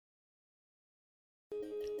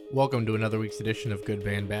Welcome to another week's edition of Good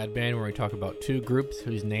Band, Bad Band, where we talk about two groups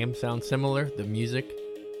whose names sound similar, the music,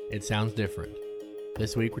 it sounds different.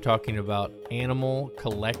 This week we're talking about Animal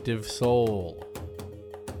Collective Soul.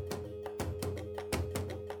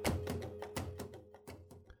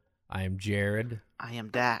 I am Jared. I am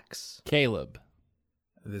Dax. Caleb.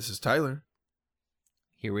 This is Tyler.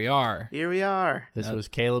 Here we are. Here we are. This was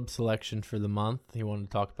Caleb's selection for the month. He wanted to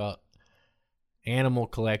talk about Animal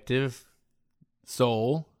Collective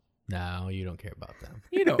Soul. No, you don't care about them.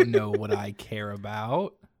 You don't know what I care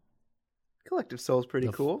about. Collective Soul's pretty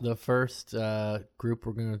cool. The first group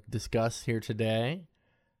we're going to discuss here today,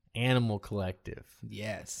 Animal Collective.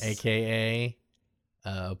 Yes. A.K.A.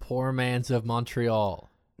 Poor Man's of Montreal.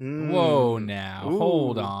 Whoa, now. Ooh.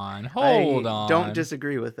 Hold on. Hold on. Don't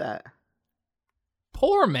disagree with that.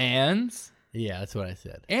 Poor man's. Yeah, that's what I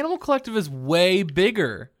said. Animal Collective is way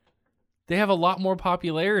bigger. They have a lot more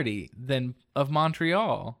popularity than of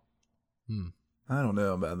Montreal. I don't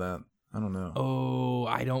know about that. I don't know. Oh,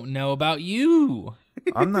 I don't know about you.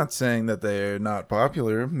 I'm not saying that they're not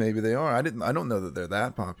popular. Maybe they are. I don't know that they're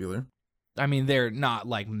that popular. I mean, they're not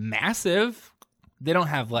like massive. They don't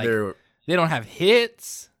have like They're they don't have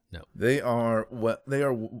hits. they are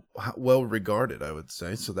well regarded, I would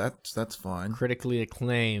say. So that's fine. Critically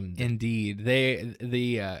acclaimed. Indeed.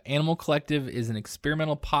 The Animal Collective is an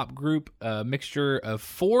experimental pop group, a mixture of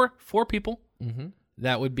four people. Mm-hmm.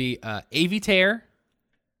 That would be Avitaire,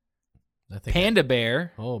 I think Panda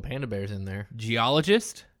Bear, Panda Bear's in there.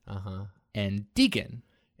 Geologist, Uh-huh. and Deacon.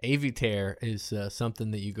 Avitaire is something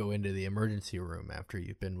that you go into the emergency room after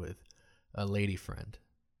you've been with a lady friend.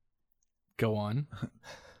 Go on.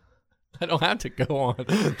 I don't have to go on.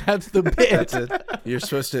 That's the bit. That's it. You're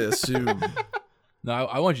supposed to assume. No,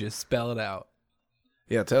 I want you to spell it out.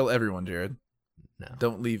 Yeah, tell everyone, Jared. No.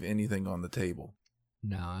 Don't leave anything on the table.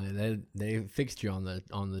 No, they fixed you on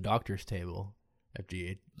the doctor's table after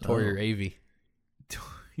you tore your AV.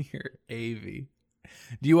 Your AV.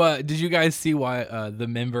 Did you guys see why the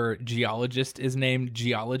member Geologist is named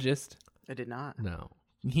Geologist? I did not. No.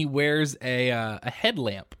 He wears a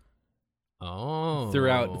headlamp Oh.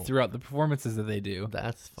 throughout the performances that they do.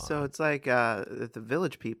 That's fun. So it's like the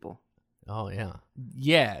Village People. Oh, yeah.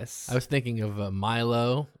 Yes. I was thinking of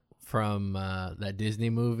Milo from that Disney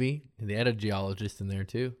movie. They had a geologist in there,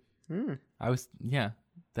 too.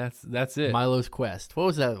 That's it. Milo's Quest. What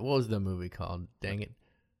was that? What was the movie called? Dang it.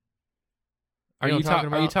 Are know you what I'm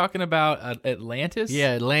talking? Are you talking about Atlantis?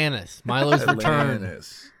 Yeah, Atlantis. Milo's Return.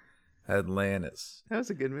 Atlantis. That was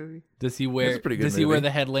a good movie. Does he wear? That's a pretty good Does he wear movie.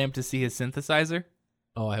 the headlamp to see his synthesizer?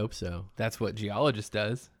 Oh, I hope so. That's what Geologist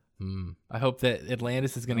does. Hmm. I hope that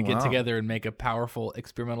Atlantis is going to Oh, get wow. together and make a powerful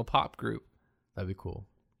experimental pop group. That'd be cool.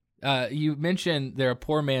 You mentioned they're a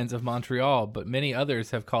poor man's of Montreal, but many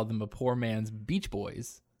others have called them a poor man's Beach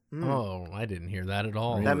Boys. Oh, I didn't hear that at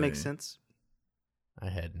all. Really? That makes sense. I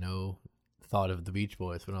had no thought of the Beach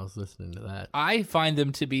Boys when I was listening to that. I find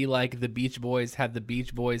them to be like the Beach Boys had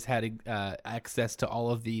access to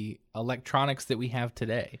all of the electronics that we have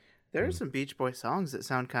today. There are some Beach Boy songs that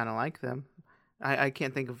sound kind of like them. I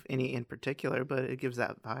can't think of any in particular, but it gives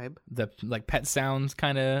that vibe. The like pet sounds,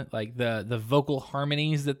 kind of like the vocal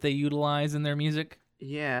harmonies that they utilize in their music.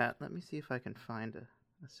 Yeah, let me see if I can find a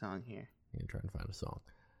song here. I'm trying to find a song.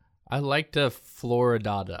 I liked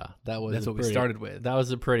Floridada. That's what we started with. That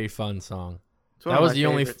was a pretty fun song. It's one That of was my the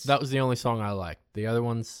only. favorites. That was the only song I liked. The other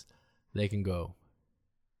ones, they can go.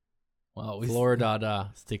 Well,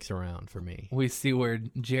 Floridada sticks around for me. we see where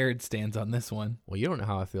Jared stands on this one. Well, you don't know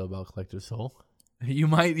how I feel about Collective Soul. You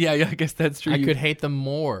might, yeah, I guess that's true. I could hate them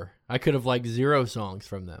more. I could have liked 0 songs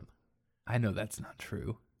from them. I know that's not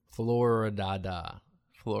true. Floridada.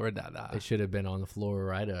 Floridada. They should have been on the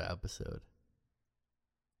Florida episode.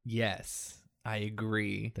 Yes, I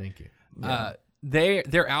agree. Thank you.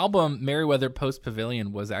 Their album Merriweather Post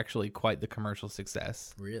Pavilion was actually quite the commercial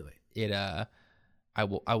success. Really? It I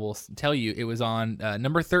will tell you, it was on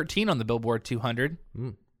number 13 on the Billboard 200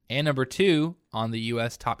 and number 2 on the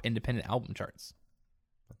U.S. Top Independent Album charts.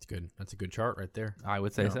 That's good. That's a good chart right there. I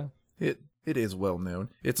would say Yeah. so. It is well known.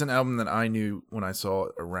 It's an album that I knew when I saw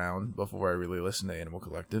it around before I really listened to Animal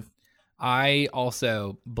Collective. I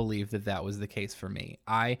also believe that was the case for me.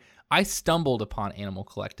 I stumbled upon Animal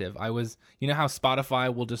Collective. I was, you know how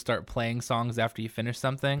Spotify will just start playing songs after you finish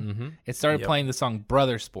something? Mm-hmm. It started Yep. playing the song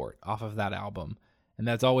Brother Sport off of that album. And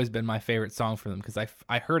that's always been my favorite song from them because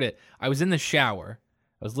I heard it. I was in the shower.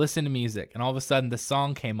 I was listening to music, and all of a sudden the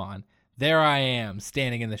song came on. There I am,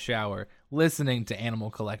 standing in the shower, listening to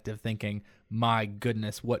Animal Collective, thinking, my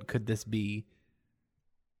goodness, what could this be?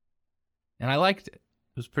 And I liked it.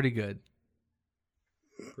 It was pretty good.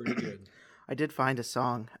 Pretty good. I did find a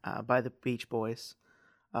song by the Beach Boys.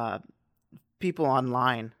 People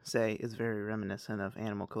online say is very reminiscent of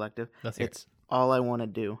Animal Collective. Let's hear It's All I Want to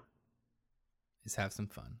Do. Is have some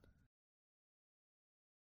fun.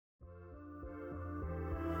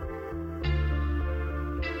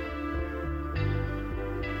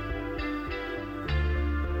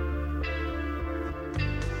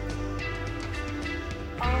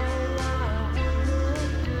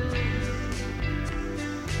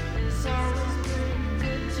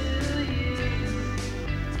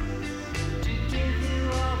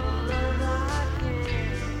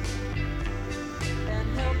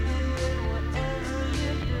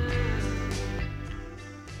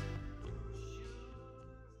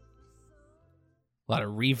 A lot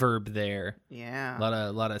of reverb there. Yeah.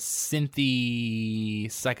 A lot of synthy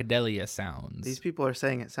psychedelia sounds. These people are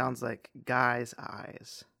saying it sounds like Guy's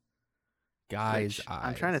Eyes. Guys' which eyes.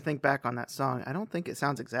 I'm trying to think back on that song. I don't think it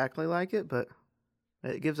sounds exactly like it, but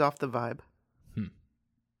it gives off the vibe.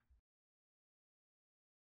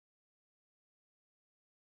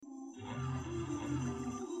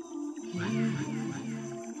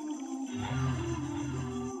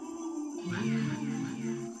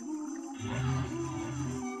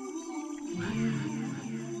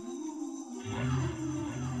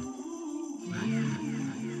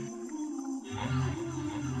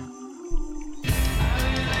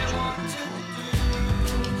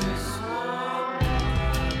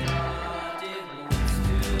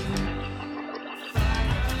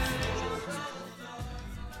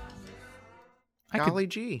 Golly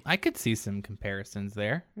gee. I could see some comparisons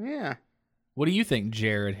there. Yeah. What do you think,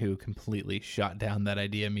 Jared, who completely shot down that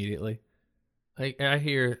idea immediately? I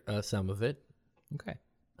hear some of it. Okay.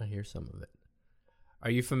 I hear some of it.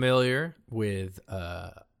 Are you familiar with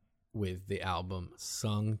the album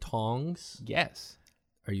Sung Tongs? Yes,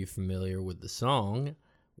 Are you familiar with the song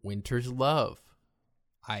Winter's Love?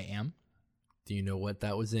 I am. Do you know what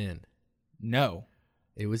that was in? No.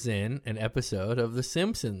 It was in an episode of The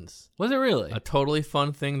Simpsons. Was it really? A totally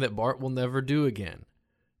fun thing that Bart will never do again.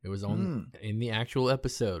 It was on in the actual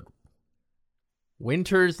episode.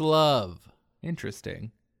 Winter's Love.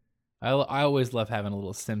 Interesting. I always love having a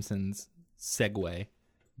little Simpsons segue,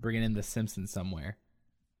 bringing in the Simpsons somewhere.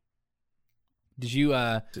 Did you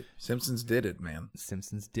Simpsons did it, man.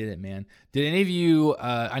 Simpsons did it, man. Did any of you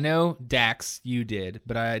I know Dax you did,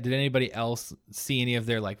 but did anybody else see any of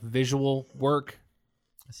their like visual work?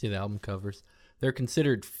 I see the album covers. They're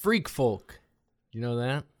considered freak folk. Do you know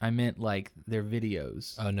that? I meant like their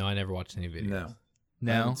videos. Oh no, I never watched any videos. No. I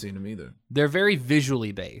No. haven't seen them either. They're very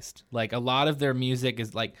visually based. Like a lot of their music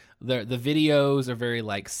is like the videos are very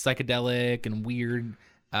like psychedelic and weird.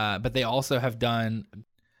 But they also they've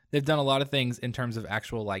done a lot of things in terms of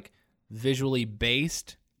actual like visually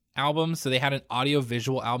based albums. So they had an audio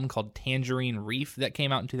visual album called Tangerine Reef that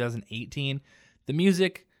came out in 2018. The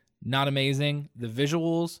music, not amazing. The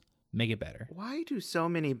visuals make it better. Why do so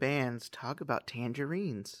many bands talk about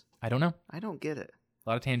tangerines? I don't know. I don't get it. A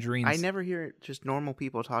lot of tangerines. I never hear just normal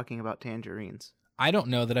people talking about tangerines. I don't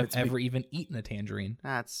know that I've ever even eaten a tangerine.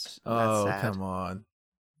 That's Oh, sad. come on.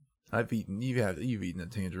 You've eaten a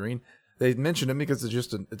tangerine. They mention it because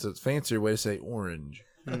it's a fancier way to say orange.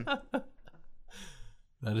 That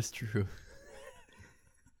is true.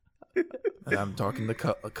 And I'm talking the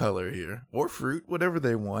color here. Or fruit, whatever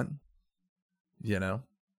they want. You know?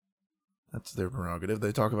 That's their prerogative.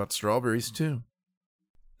 They talk about strawberries, too.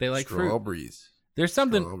 They like fruit. Strawberries. There's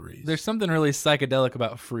something really psychedelic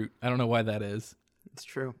about fruit. I don't know why that is. It's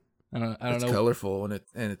true. I don't It's know. colorful and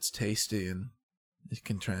it's tasty and it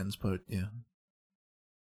can transport you.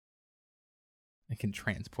 It can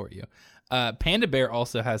transport you. Panda Bear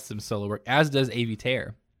also has some solo work, as does Avi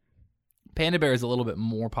Tear. Panda Bear is a little bit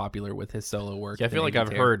more popular with his solo work. Yeah, I feel like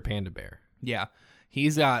I've heard Panda Bear. Yeah,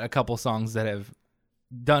 he's got a couple songs that have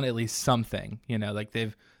done at least something. You know, like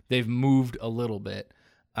they've moved a little bit.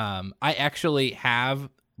 I actually have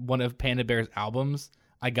one of Panda Bear's albums.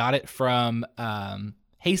 I got it from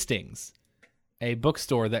Hastings, a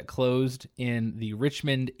bookstore that closed in the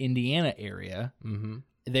Richmond, Indiana area. Mm-hmm.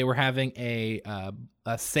 They were having a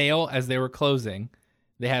sale as they were closing.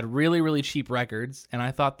 They had really, really cheap records, and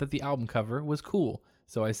I thought that the album cover was cool.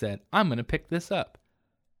 So I said, I'm going to pick this up.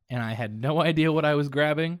 And I had no idea what I was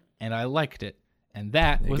grabbing, and I liked it. And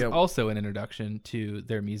that was also an introduction to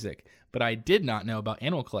their music. But I did not know about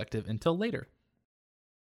Animal Collective until later.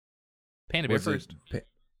 Panda Bear first.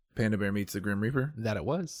 Panda Bear meets the Grim Reaper? That it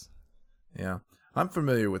was. Yeah. I'm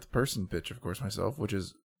familiar with Person Pitch, of course, myself, which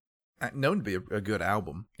is known to be a good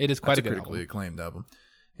album. It is quite a good critically acclaimed album.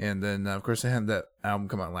 And then, of course, they had that album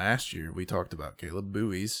come out last year. We talked about Caleb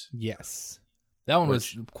Bowie's. Yes. That one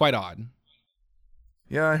was quite odd.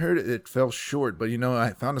 Yeah, I heard it. It fell short, but I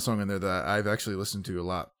found a song in there that I've actually listened to a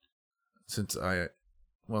lot since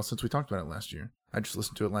we talked about it last year. I just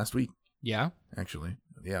listened to it last week, Yeah. actually.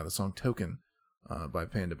 Yeah, the song "Token" by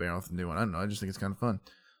Panda Bear off the new one. I don't know. I just think it's kind of fun.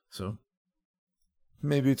 So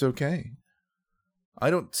maybe it's okay. I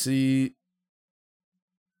don't see.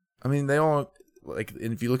 I mean, they all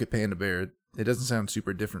and if you look at Panda Bear, it doesn't sound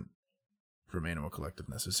super different from Animal Collective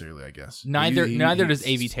necessarily. I guess Neither does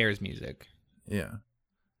AV Terror's music. Yeah.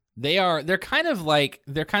 They're kind of like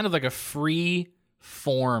a free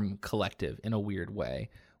form collective in a weird way,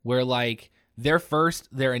 where like their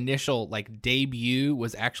initial like debut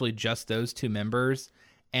was actually just those two members,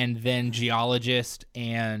 and then Geologist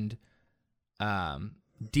and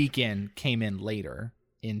Deacon came in later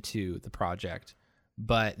into the project,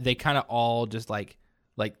 but they kind of all just like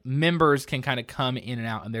members can kind of come in and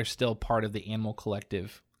out, and they're still part of the Animal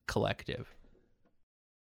Collective.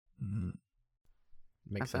 Mm-hmm.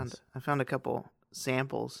 Makes sense. I found a couple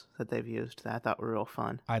samples that they've used that I thought were real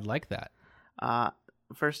fun. I'd like that.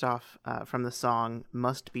 First off, from the song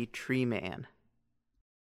 "Must Be Tree Man."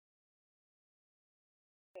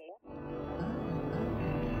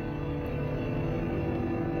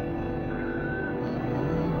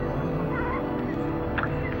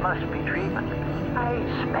 Must be treatment. I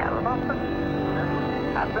smell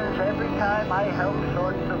muffins. Happens every time I help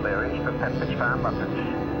sort the berries for Pepperidge Farm muffins.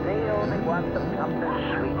 They only want them not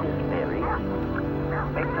as sweet as berries.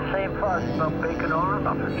 Make the same fuss about bacon or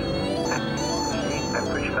muffins. See,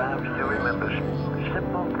 Pepperidge Farm still remembers.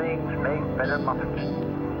 Simple things make better muffins.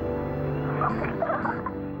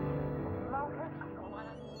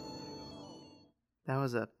 That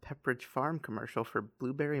was a Pepperidge Farm commercial for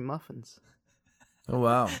blueberry muffins. Oh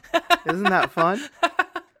wow. Isn't that fun?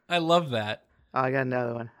 I love that. Oh, I got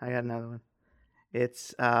another one.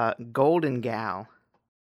 It's Golden Gal.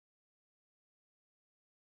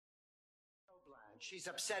 She's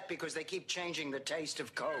upset because they keep changing the taste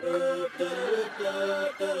of Coke.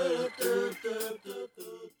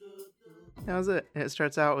 That was it. It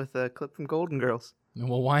starts out with a clip from Golden Girls.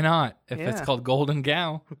 Well, why not? If it's Yeah. called Golden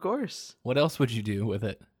Gal, Of course. what else would you do with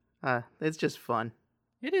it? It's just fun.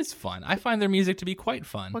 It is fun. I find their music to be quite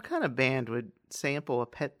fun. What kind of band would sample a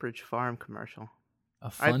Pepperidge Farm commercial?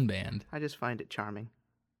 A fun band. I just find it charming.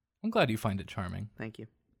 I'm glad you find it charming. Thank you.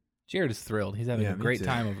 Jared is thrilled. He's having Yeah, a me great too.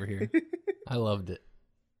 time over here. I loved it.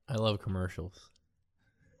 I love commercials.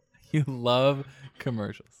 You love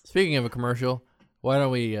commercials. Speaking of a commercial, why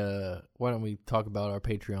don't we talk about our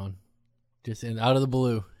Patreon? Just out of the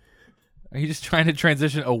blue. Are you just trying to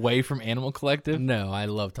transition away from Animal Collective? No, I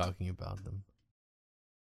love talking about them.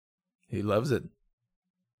 He loves it.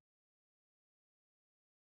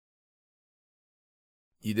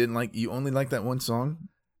 You only like that one song?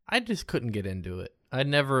 I just couldn't get into it. I'd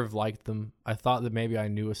never have liked them. I thought that maybe I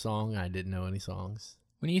knew a song and I didn't know any songs.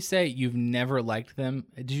 When you say you've never liked them,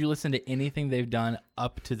 did you listen to anything they've done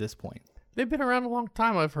up to this point? They've been around a long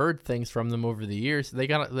time. I've heard things from them over the years.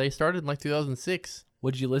 They started in like 2006.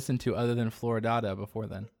 What did you listen to other than Floridada before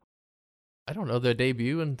then? I don't know, their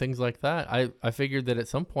debut and things like that. I figured that at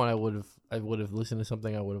some point I would have listened to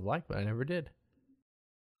something I would have liked, but I never did.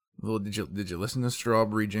 Well, did you listen to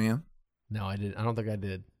Strawberry Jam? No, I did. I don't think I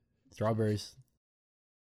did. Strawberries.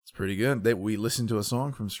 It's pretty good. We listened to a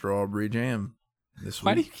song from Strawberry Jam this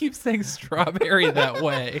Why do week. you keep saying strawberry that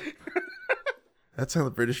way? That's how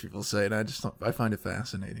the British people say it. I find it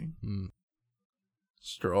fascinating. Mm.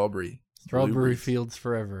 Strawberry Strawberry Blueberries. Fields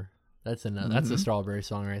Forever. That's a strawberry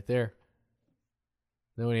song right there.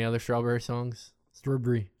 Know any other strawberry songs?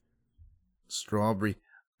 Strawberry.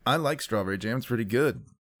 I like Strawberry Jam. It's pretty good.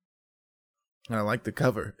 And I like the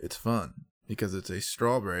cover. It's fun because it's a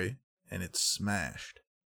strawberry and it's smashed.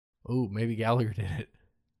 Oh, maybe Gallagher did it.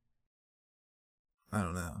 I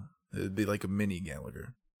don't know. It'd be like a mini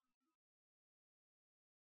Gallagher.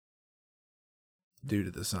 Due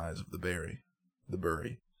to the size of the berry.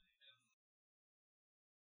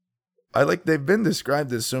 They've been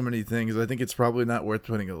described as so many things. I think it's probably not worth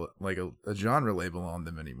putting a genre label on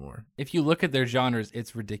them anymore. If you look at their genres,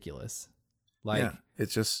 it's ridiculous. Yeah,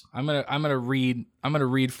 it's just I'm gonna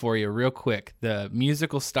read for you real quick the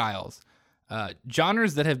musical styles.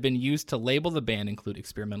 Genres that have been used to label the band include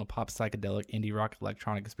experimental pop, psychedelic, indie rock,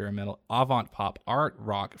 electronic experimental, avant pop, art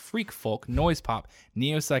rock, freak folk, noise pop,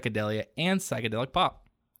 neo psychedelia, and psychedelic pop.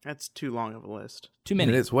 That's too long of a list. Too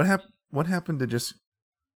many. It is. What happened to just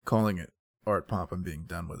calling it art pop and being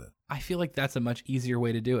done with it? I feel like that's a much easier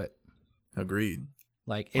way to do it. Agreed.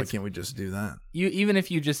 Like Why it's can't we just do that? even if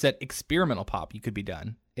you just said experimental pop, you could be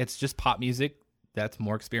done. It's just pop music that's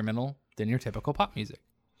more experimental than your typical pop music.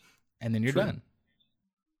 And then you're True. done.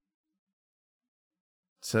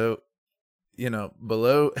 So,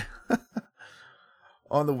 below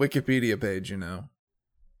on the Wikipedia page,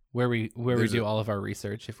 Where we There's do a- all of our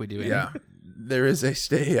research if we do any. yeah, there's a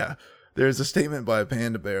statement by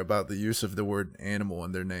Panda Bear about the use of the word animal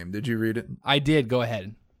in their name. Did you read it? I did. Go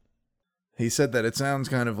ahead. He said that it sounds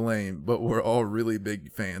kind of lame, but we're all really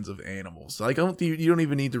big fans of animals. Like, you don't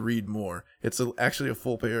even need to read more. It's actually a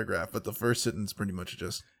full paragraph, but the first sentence pretty much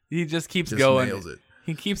just He just keeps going. nails it.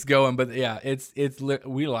 He keeps going, but yeah,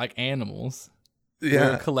 we like animals. We're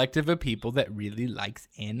a Yeah, collective of people that really likes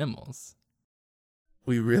animals.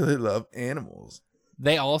 we really love animals.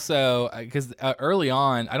 They also, because early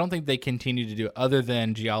on, I don't think they continued to do it, other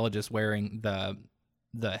than geologists wearing the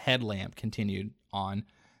headlamp continued on.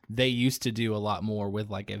 They used to do a lot more with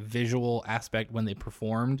like a visual aspect when they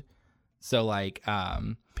performed. So like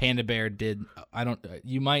Panda Bear did,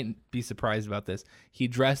 you might be surprised about this. He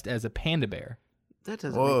dressed as a panda bear. That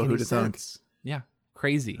doesn't Whoa, make any who'd have thunk? sense. Yeah,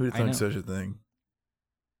 crazy. Who'd I have know. thought such a thing?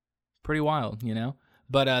 Pretty wild,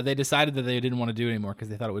 But they decided that they didn't want to do it anymore because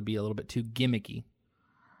they thought it would be a little bit too gimmicky.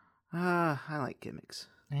 I like gimmicks.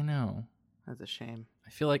 I know. That's a shame. I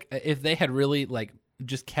feel like if they had really like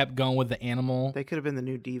just kept going with the animal, They could have been the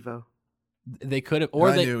new Devo. they could have. Or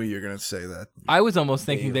I they. knew you were gonna say that. I was almost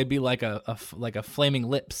thinking Damn. they'd be like a flaming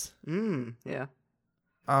lips. Yeah.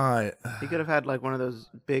 I He could have had like one of those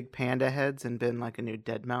big panda heads and been like a new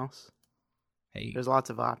dead mouse. Hey, There's lots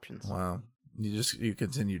of options. wow. You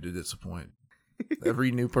continue to disappoint.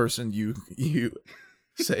 Every new person you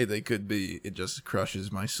say they could be, it just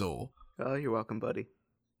crushes my soul. Oh, you're welcome, buddy.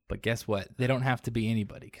 but guess what? They don't have to be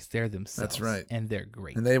anybody because they're themselves. That's right. and they're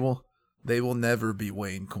great. And they will never be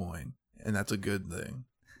Wayne Coyne, and that's a good thing.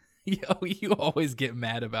 Yo, you always get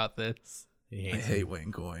mad about this. He I hates hate him.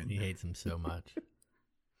 Wayne Coyne. He hates him so much.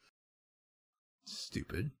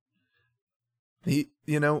 Stupid.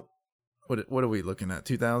 What are we looking at?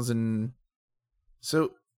 2000.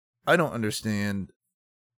 So I don't understand.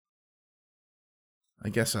 I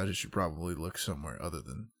guess I should probably look somewhere other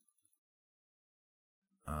than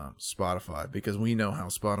Spotify, because we know how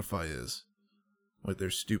Spotify is with their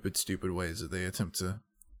stupid ways that they attempt to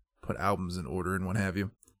put albums in order and what have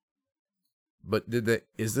you. But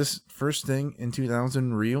is this first thing in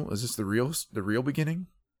 2000 real? Is this the real beginning?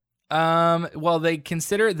 Well, they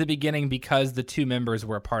consider it the beginning because the two members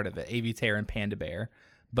were a part of it, Avi Tear and Panda Bear.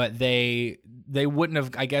 But they wouldn't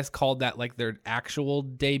have, I guess, called that like their actual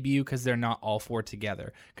debut because they're not all four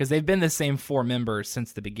together. Because they've been the same four members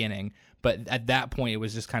since the beginning. But at that point, it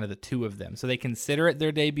was just kind of the two of them. So they consider it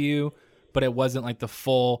their debut, but it wasn't like the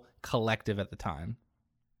full collective at the time.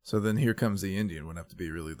 So then Here Comes the Indian would have to be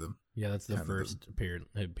really the Yeah, that's the Kind of first appeared.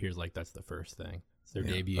 It appears like that's the first thing. It's their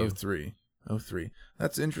yeah, debut. 03.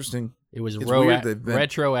 That's interesting. It was It's weird they've been-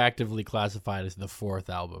 retroactively classified as the fourth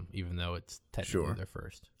album, even though it's technically Sure. their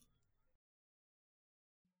first.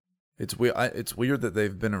 It's weird. It's weird that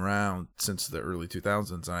they've been around since the early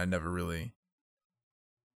 2000s, and I never really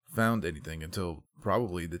found anything until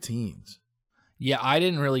probably the teens. Yeah, I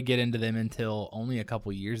didn't really get into them until only a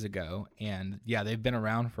couple years ago. And yeah, they've been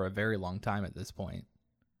around for a very long time at this point.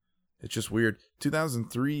 It's just weird.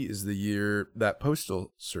 2003 is the year that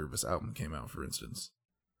Postal Service album came out, for instance.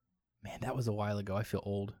 Man, that was a while ago. I feel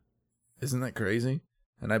old. Isn't that crazy?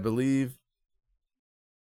 And I believe,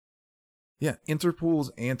 yeah, Interpol's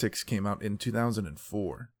Antics came out in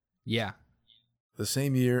 2004, Yeah. the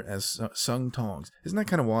same year as Sung Tongs. Isn't that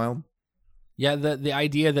kind of wild? Yeah, the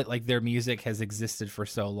idea that like their music has existed for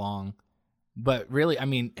so long. But really, I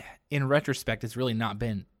mean, in retrospect, it's really not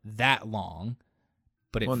been that long.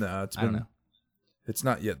 But Well, no, I don't know. It's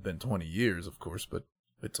not yet been 20 years, of course, but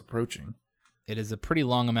it's approaching. It is a pretty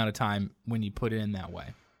long amount of time when you put it in that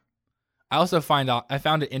way. I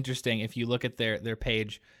found it interesting if you look at their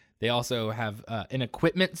page. They also have an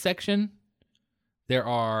equipment section. There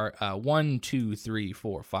are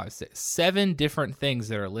 7 different things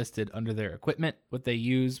that are listed under their equipment, what they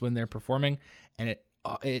use when they're performing, and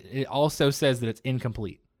it also says that it's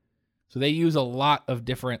incomplete. So they use a lot of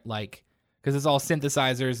different because it's all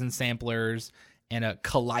synthesizers and samplers and a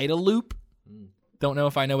Kaleidoloop. Don't know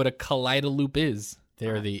if I know what a Kaleidoloop is.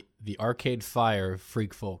 They're the Arcade Fire of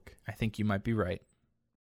freak folk. I think you might be right.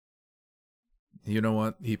 You know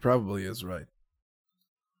what? He probably is right.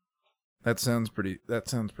 That sounds pretty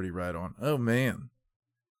right on. Oh man.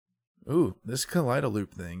 Ooh, this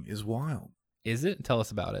Kaleidoloop thing is wild. Is it? Tell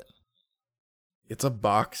us about it. It's a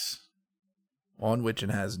box on which it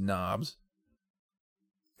has knobs.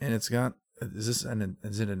 And it's got is it an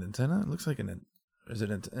antenna? It looks like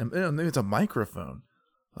maybe it's a microphone.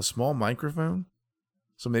 A small microphone.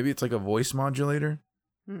 So maybe it's like a voice modulator.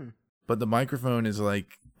 But the microphone is like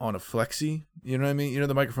on a flexi. You know what I mean? You know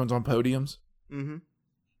the microphones on podiums? Mm-hmm.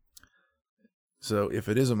 So if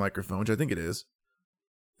it is a microphone, which I think it is,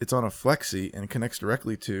 it's on a flexi and it connects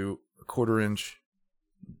directly to a 1/4-inch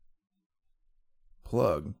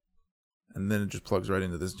plug. And then it just plugs right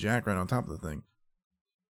into this jack right on top of the thing.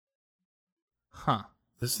 Huh.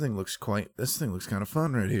 This thing looks kind of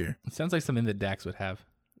fun right here. It sounds like something that Dax would have.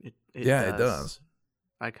 It does.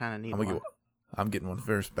 I kind of need I'm getting one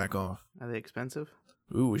first. Back off. Are they expensive?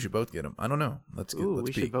 Ooh, we should both get them. I don't know. Let's We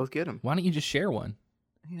peek. should both get them. Why don't you just share one?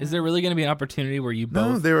 Is there really going to be an opportunity where you both...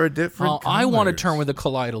 No, there are different. Oh, I want to colors. turn with a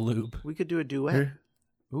Kaleido Loop. We could do a duet. Here.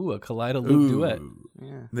 Ooh, a Kaleido Loop duet.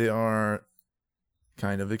 Yeah. They are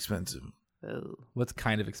kind of expensive. Oh. What's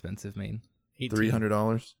kind of expensive mean? $300,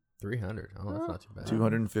 $300. Oh, that's not too bad.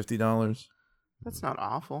 $250. That's not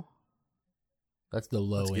awful. That's the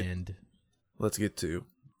low Let's get- end. Let's get two.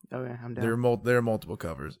 Okay, I'm down. There are multiple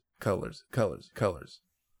colors. Color.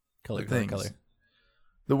 The things.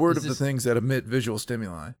 The Is word of the this- things that emit visual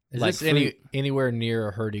stimuli. Is Like this anywhere near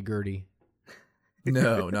a hurdy-gurdy?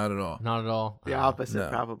 No, not at all. Not at all. The Oh, opposite, no.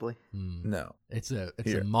 probably. No. It's a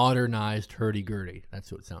Here. modernized hurdy-gurdy.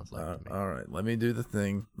 That's what it sounds like to me. All right, let me do the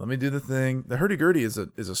thing. The hurdy-gurdy is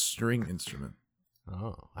a string instrument.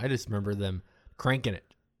 Oh, I just remember them cranking it.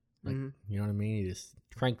 Like, Mhm. you know what I mean? You just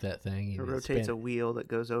crank that thing. It You just rotates spin a wheel that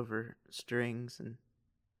goes over strings, and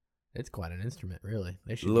It's quite an instrument, really.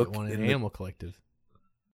 They should Look get one in in the the- Animal Collective.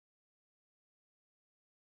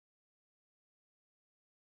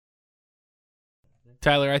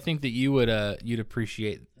 Tyler, I think that you'd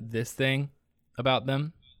appreciate this thing about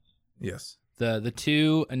them. Yes. The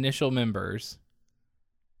two initial members.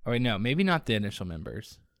 Oh wait, no, maybe not the initial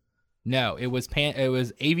members. No, it was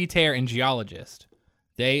Aviator and Geologist.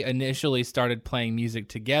 They initially started playing music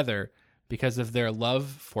together because of their love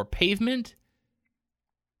for Pavement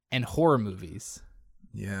and horror movies.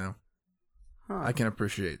 Yeah. huh. I can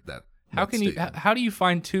appreciate that. How that can you? statement. How do you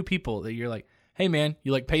find two people that you're like, hey man,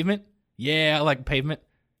 you like Pavement? Yeah, I like Pavement.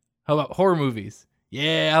 How about horror movies?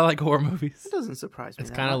 Yeah, I like horror movies. It doesn't surprise me. It's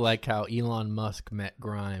that kind of much. like how Elon Musk met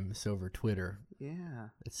Grimes over Twitter. Yeah.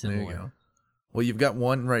 It's There you similar. go. Well, you've got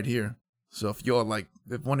one right here. So if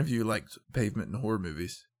one of you likes Pavement and horror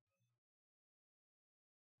movies,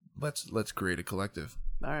 let's create a collective.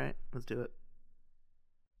 All right, let's do it.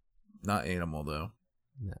 Not animal though.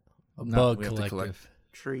 No. A No, bug we have to collect- collective.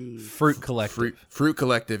 Trees. Fruit Collective. Fruit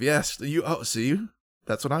collective. Yes. See,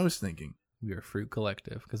 that's what I was thinking. We are Fruit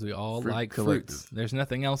Collective because we all Fruit like Collective. fruits. There's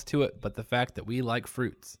nothing else to it but the fact that we like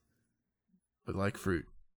fruits. But like fruit.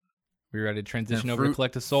 We ready to transition Yeah, over to fruit-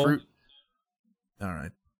 Collective Soul? Fruit. All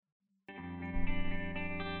right.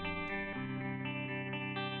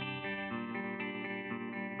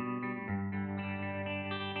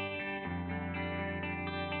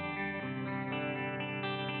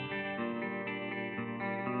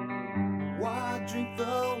 Why drink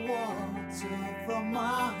the water from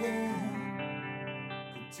my hand?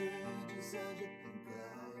 Contagious as you think I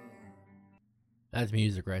am. That's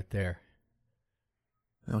music right there.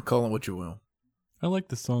 Now call it what you will. I like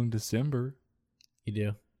the song December. You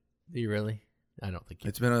do? Do you really? I don't think you.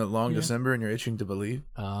 It's been a long Yeah. December and you're itching to believe.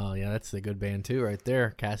 Oh yeah, that's a good band too, right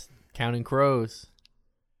there. Counting Crows.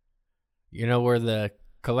 You know where the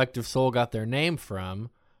Collective Soul got their name from?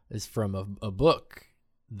 Is from a book,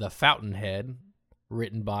 The Fountainhead,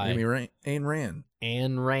 written by Ayn Rand.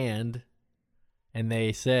 Anne Rand, and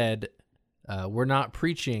they said, "We're not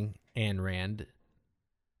preaching Ayn Rand,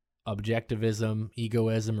 objectivism,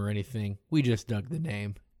 egoism, or anything. We just dug the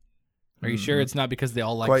name." Are you sure Mhm. it's not because they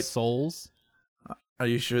all like Quite- souls? Are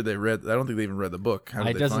you sure they read? I don't think they even read the book. How did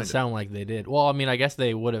It they doesn't find sound like they did. Well, I mean, I guess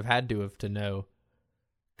they would have had to know,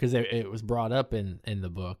 because it was brought up in the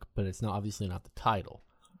book, but it's not obviously not the title.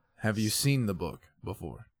 it? Have you seen the book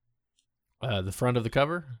before? The front of the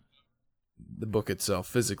cover? The book itself,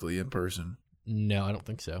 physically in person. No, I don't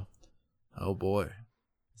think so. Oh boy,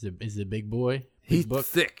 Is it big boy? Big he's book?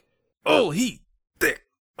 thick. Oh, he thick.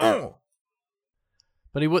 Oh,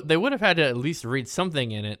 But they would have had to at least read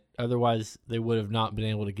something in it, otherwise they would have not been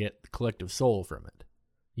able to get the Collective Soul from it.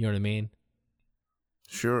 You know what I mean?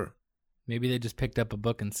 sure. Maybe they just picked up a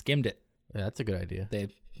book and skimmed it. Yeah, that's a good idea.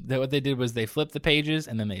 What they did was they flipped the pages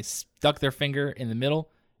and then they stuck their finger in the middle,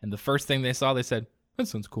 and the first thing they saw, they said, "That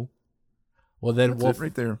sounds cool." Well, then That's it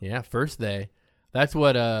right there. Yeah, first day. That's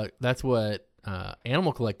what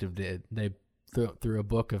Animal Collective did. They threw a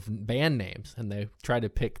book of band names, and they tried to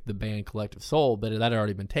pick the band Collective Soul, but that had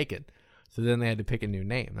already been taken. So then they had to pick a new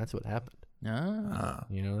name. That's what happened. Ah,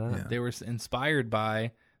 You know that? Yeah. they were inspired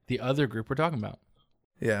by the other group we're talking about.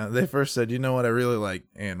 Yeah, they first said, you know what, I really like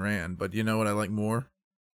Ayn Rand, but you know what I like more?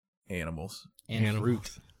 Animals. And Animals.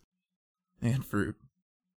 fruit. And fruit.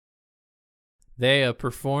 They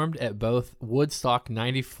performed at both Woodstock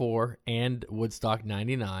 94 and Woodstock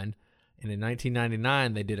 99. And in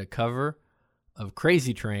 1999, they did a cover of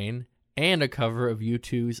Crazy Train and a cover of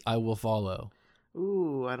U2's I Will Follow.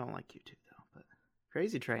 Ooh, I don't like U2 though, but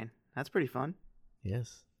Crazy Train. That's pretty fun.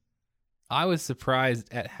 Yes. I was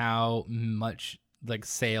surprised at how much like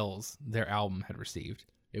sales their album had received.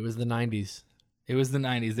 It was the 90s. It was the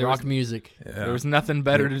 90s. Rock music. Yeah. There was nothing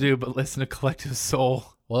better to do but listen to Collective Soul.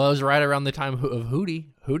 Well, that was right around the time of Hootie.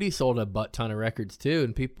 Hootie sold a butt ton of records too,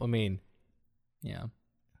 and people, I mean, Yeah.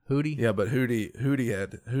 Hootie. Yeah, but Hootie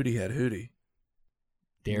had Hootie.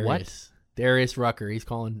 Darius. What? Darius Rucker. He's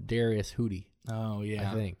calling Darius Hootie, Oh, yeah.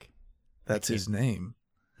 I think. That's his name.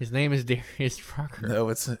 His name is Darius Rucker. No,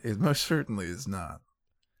 it most certainly is not.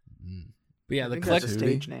 But yeah, I the think that's a Collective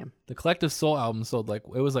stage name. the Collective Soul album sold like,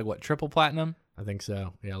 it was like what, triple platinum? I think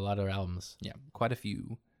so. Yeah, a lot of albums. Yeah, quite a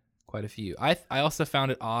few. I also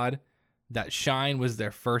found it odd that Shine was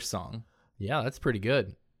their first song. Yeah, that's pretty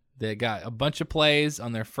good. They got a bunch of plays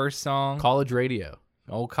on their first song, College radio.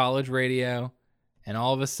 old college radio, and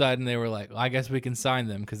all of a sudden they were like, well, I guess we can sign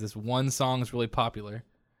them because this one song is really popular.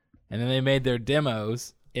 And then they made their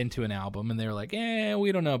demos into an album, and they were like,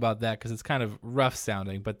 we don't know about that because it's kind of rough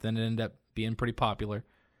sounding, but then it ended up being pretty popular.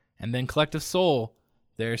 And then Collective Soul,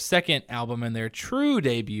 their second album and their true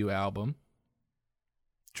debut album,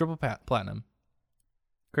 triple platinum.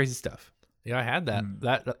 Crazy stuff. Yeah, I had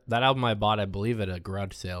that. That album I bought, I believe, at a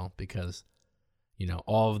garage sale because,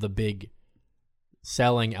 all of the big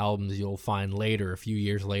selling albums you'll find later, a few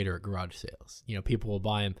years later at garage sales. People will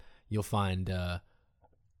buy them. You'll find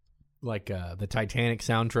the Titanic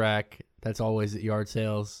soundtrack. That's always at yard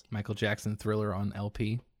sales. Michael Jackson Thriller on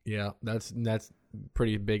LP. Yeah, that's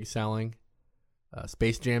pretty big selling.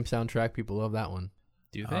 Space Jam soundtrack. People love that one.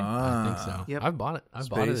 Do they? I think so. Yep. I've bought it. I've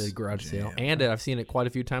bought it at a Space garage sale, Jam. and I've seen it quite a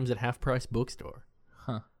few times at Half Price Bookstore.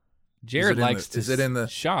 Jared Is it in likes the- is it to in the-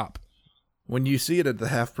 shop. When you see it at the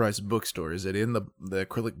half price bookstore, is it in the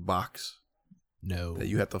acrylic box No, that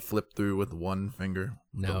you have to flip through with one finger?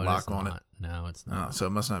 With no, the it's lock on not. No, it's it. not. Oh, so it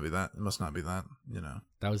must not be that.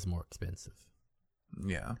 That was more expensive.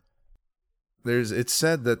 Yeah. It's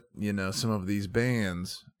said that, some of these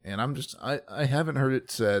bands, and I haven't heard it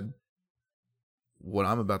said what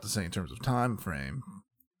I'm about to say in terms of time frame,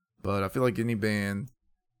 but I feel like any band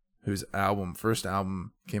whose first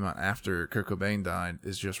album came out after Kurt Cobain died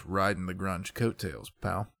is just riding the grunge coattails,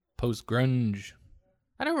 pal. Post grunge.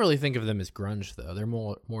 I don't really think of them as grunge though. They're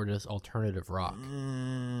more just alternative rock.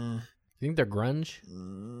 You think they're grunge?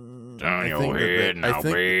 Down your head now,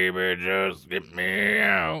 baby, just get me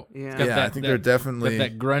out. Yeah. Got Yeah, I think they're definitely...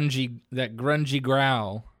 that grungy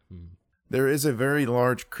growl. There is a very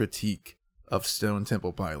large critique of Stone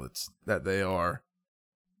Temple Pilots that they are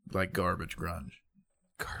like garbage grunge.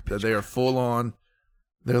 That they are full on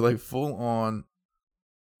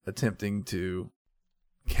attempting to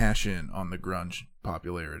cash in on the grunge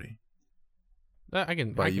popularity. I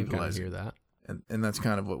can By kind of utilizing- hear that. And that's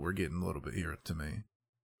kind of what we're getting a little bit here to me.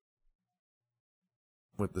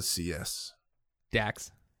 With the CS.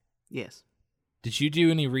 Dax, Yes, did you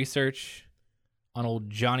do any research on old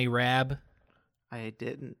Johnny Rab? I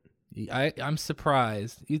didn't. I'm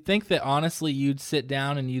surprised. You'd think that honestly you'd sit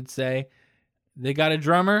down and you'd say, they got a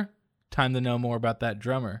drummer? Time to know more about that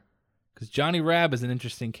drummer. Because Johnny Rab is an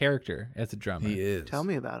interesting character as a drummer. He is. Tell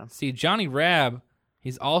me about him. See, Johnny Rab,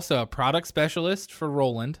 he's also a product specialist for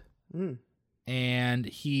Roland. Mm. And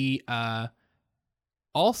he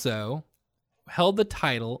also held the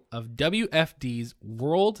title of WFD's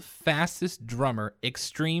World Fastest Drummer,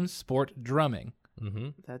 Extreme Sport Drumming. Mm-hmm.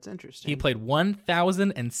 That's interesting. He played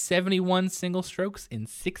 1,071 single strokes in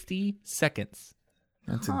 60 seconds.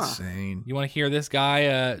 That's Huh. insane. You want to hear this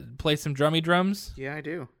guy play some drummy drums? Yeah, I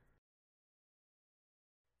do.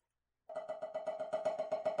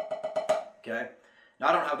 Okay. Now,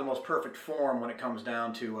 I don't have the most perfect form when it comes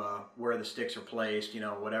down to where the sticks are placed,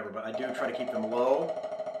 whatever, but I do try to keep them low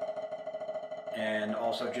and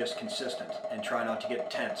also just consistent and try not to get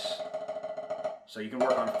tense. So you can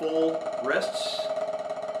work on full wrists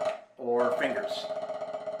or fingers.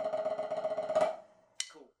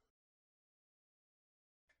 Cool.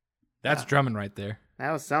 That's drumming right there.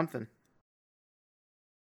 That was something.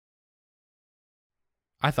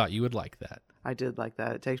 I thought you would like that. I did like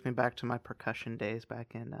that. It takes me back to my percussion days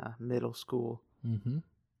back in middle school, Mm-hmm.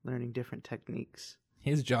 learning different techniques.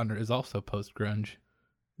 His genre is also post-grunge.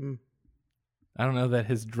 Hmm. I don't know that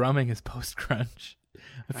his drumming is post-grunge.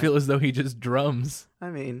 I feel as though he just drums. I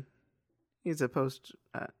mean, he's a post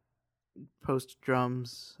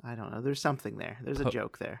drums. I don't know. There's something there. There's a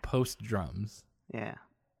joke there. Post-drums. Yeah.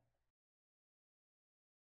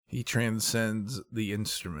 He transcends the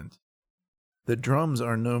instrument. The drums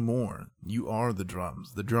are no more. You are the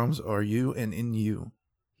drums. The drums are you and in you.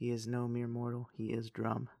 He is no mere mortal. He is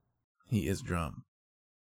drum. He is drum.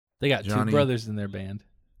 They got Johnny- two brothers in their band.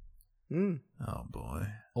 Oh, boy.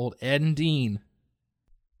 Old Ed and Dean.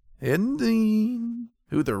 Ed and Dean.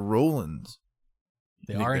 Who, they're Rolands.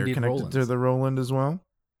 They You think are they're indeed connected Rolands. to the Roland as well?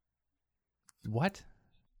 What?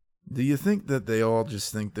 Do you think that they all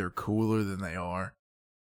just think they're cooler than they are?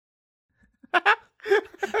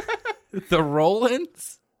 The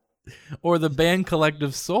Rolands? Or the band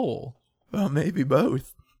Collective Soul? Well, maybe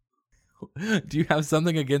both. Do you have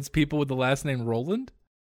something against people with the last name Roland?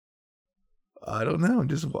 I don't know.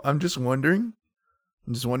 I'm just wondering.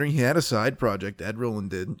 I'm just wondering. He had a side project, Ed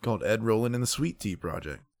Roland did, called Ed Roland and the Sweet Tea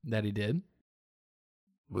Project. That he did?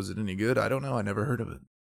 Was it any good? I don't know. I never heard of it.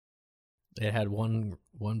 It had one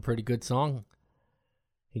pretty good song.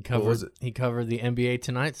 He What was it? He covered the NBA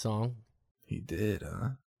Tonight song. He did, huh?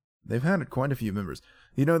 They've had quite a few members.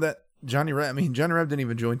 You know that Johnny Rapp didn't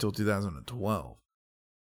even join until 2012.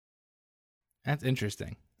 That's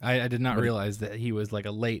interesting. I did not But he- realize that he was like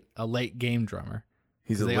a late game drummer.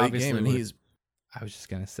 He's a 'Cause they late obviously game, and would- he's I was just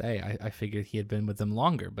gonna say, I figured he had been with them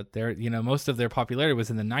longer, but most of their popularity was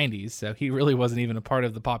in the '90s, so he really wasn't even a part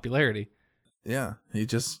of the popularity. yeah. He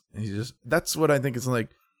just that's what I think it's like.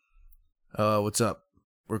 What's up?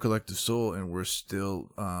 We're Collective Soul, and we're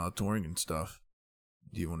still touring and stuff.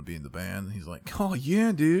 Do you want to be in the band? He's like, oh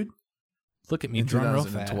yeah, dude. Look at me In drum real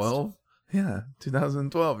fast. 2012. Yeah,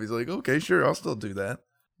 2012. He's like, okay, sure, I'll still do that.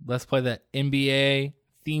 Let's play that NBA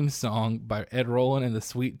theme song by Ed Roland and the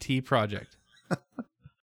Sweet Tea Project.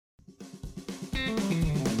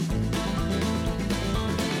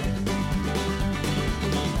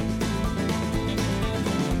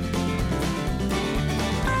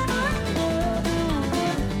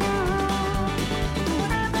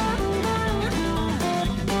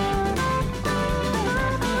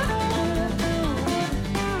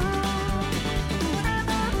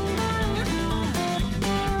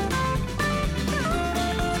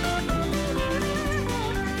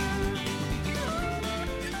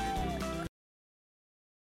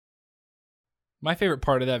 My favorite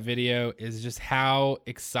part of that video is just how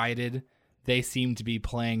excited they seem to be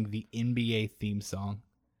playing the NBA theme song.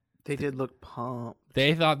 They did look pumped.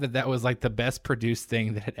 They thought that was like the best produced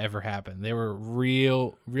thing that had ever happened. They were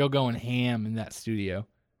real going ham in that studio.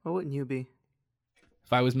 What wouldn't you be?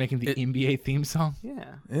 If I was making the NBA theme song,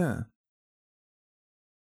 Yeah. Yeah.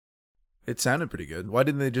 It sounded pretty good. Why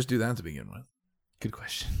didn't they just do that to begin with? good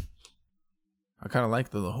question. I kind of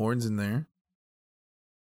like the horns in there.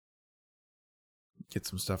 Get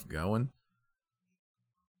some stuff going.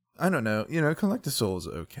 I don't know. Collective Soul is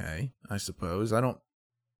okay, I suppose. I don't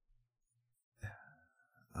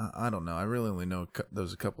know. I really only know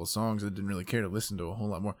those a couple of songs. I didn't really care to listen to a whole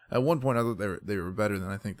lot more. At one point, I thought they were better than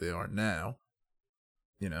I think they are now.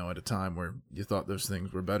 At a time where you thought those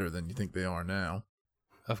things were better than you think they are now.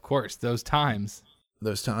 Of course, those times.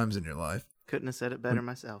 Those times in your life. Couldn't have said it better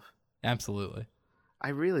myself. Absolutely. I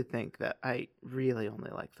really think that I really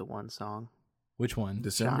only like the one song. Which one?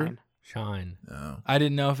 December? Shine. Shine. No. I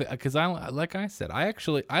didn't know if because like I said,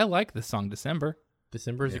 I like the song December.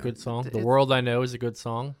 December is a Yeah. good song. The It's- World I Know is a good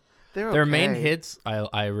song. They're Their main okay. hits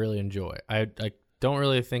I really enjoy. I don't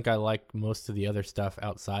really think I like most of the other stuff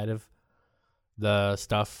outside of the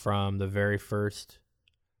stuff from the very first,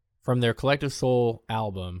 from their Collective Soul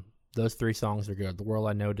album. Those three songs are good. The World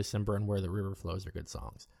I Know, December, and Where the River Flows are good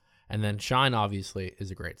songs. And then Shine, obviously, is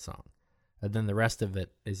a great song. And then the rest of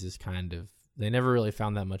it is just kind of, they never really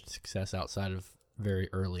found that much success outside of very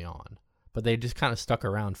early on. But they just kind of stuck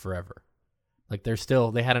around forever. Like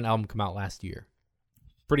they had an album come out last year.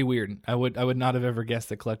 Pretty weird. I would not have ever guessed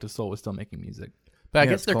that Collective Soul was still making music. But I Yeah,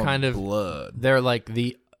 guess it's they're called kind of Blood. they're like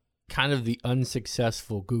the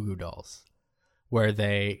unsuccessful Goo Goo Dolls, where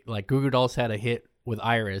they like Goo Goo Dolls had a hit with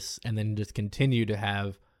Iris and then just continue to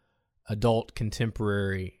have adult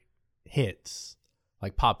contemporary hits,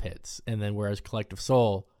 like pop hits, and then whereas Collective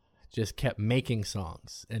Soul just kept making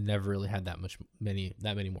songs and never really had that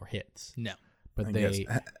many more hits. No. But I they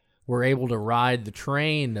guess. were able to ride the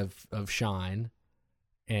train of Shine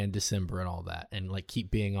and December and all that, and like keep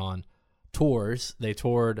being on tours. They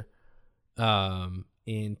toured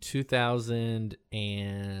in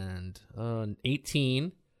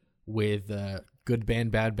 2018 with Good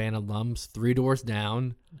Band Bad Band alums, Three Doors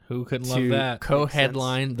Down, Who couldn't to love that?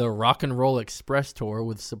 co-headline the Rock and Roll Express tour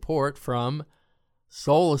with support from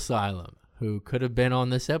Soul Asylum, who could have been on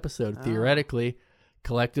this episode theoretically.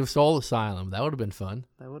 Collective Soul Asylum, that would have been fun.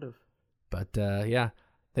 That would have. But yeah,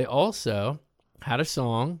 they also had a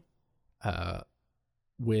song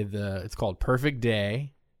with it's called Perfect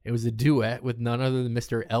Day. It was a duet with none other than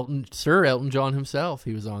Sir Elton John himself.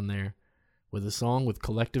 He was on there with a song with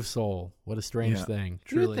Collective Soul. What a strange thing. You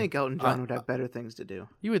Truly. would think Elton John would have better things to do.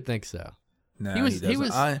 You would think so. No, He was- he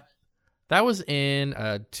doesn't. That was in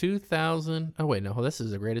 2000. Oh wait, no, this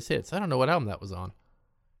is the greatest hits. I don't know what album that was on.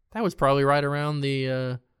 That was probably right around the.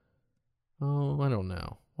 I don't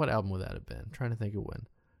know. What album would that have been? I'm trying to think of when.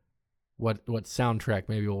 What soundtrack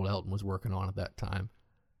maybe old Elton was working on at that time?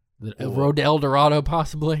 The Road to El Dorado,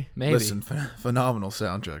 possibly. Maybe. Listen, phenomenal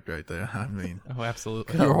soundtrack right there. I mean, Oh,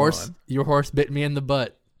 absolutely. Come Your horse bit me in the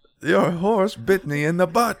butt. your horse bit me in the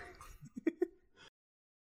butt.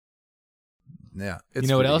 Yeah, it's You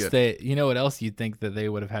know what pretty else good. you know what else you'd think that they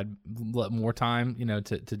would have had more time,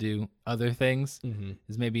 to do other things, Mm-hmm.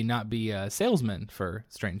 is maybe not be a salesman for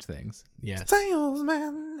Strange Things. Yes.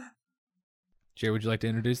 Salesman. Jerry, would you like to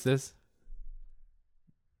introduce this?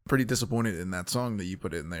 Pretty disappointed in that song that you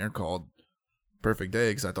put in there called "Perfect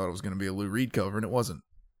Day" because I thought it was going to be a Lou Reed cover and it wasn't.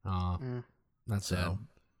 Mm. That's sad. So,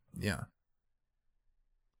 yeah.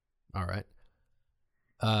 All right.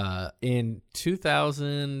 In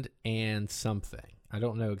 2000 and something, I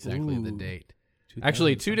don't know exactly the Ooh. date.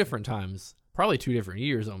 Actually, two different times, probably 2 different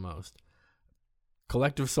years almost.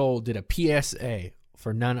 Collective Soul did a PSA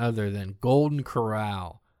for none other than Golden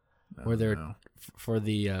Corral, where they're no. for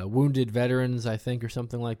the wounded veterans, I think, or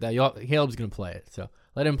something like that. Caleb's gonna play it, so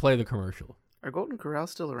let him play the commercial. Are Golden Corral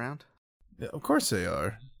still around? Yeah, of course they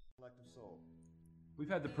are. We've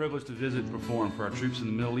had the privilege to visit and perform for our troops in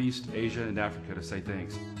the Middle East, Asia, and Africa to say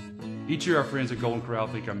thanks. Each year, our friends at Golden Corral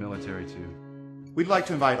thank our military too. We'd like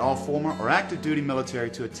to invite all former or active duty military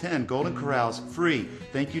to attend Golden Corral's free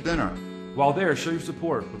thank you dinner. While there, show your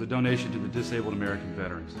support with a donation to the disabled American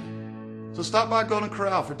veterans. So stop by Golden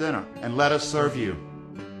Corral for dinner and let us serve you.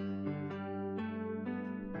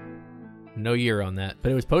 No year on that,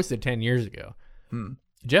 but it was posted 10 years ago. Hmm.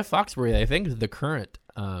 Jeff Foxworthy, I think, is the current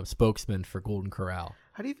spokesman for Golden Corral.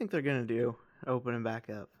 How do you think they're gonna do opening back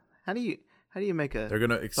up? How do you make a They're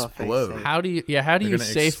gonna buffet explode. safe? How do you They're you gonna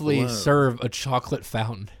safely explode. serve a chocolate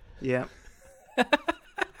fountain? Yeah. Don't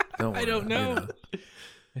I worry, don't know.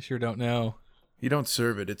 I sure don't know. You don't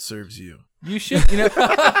serve it; it serves you. You should,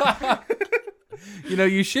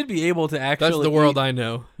 you should be able to actually. That's the world eat- I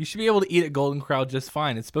know. You should be able to eat at Golden Corral just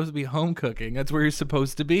fine. It's supposed to be home cooking. That's where you're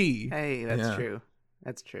supposed to be. Hey, that's Yeah. true.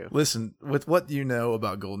 That's true. Listen, with what you know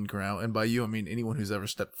about Golden Corral, and by you I mean anyone who's ever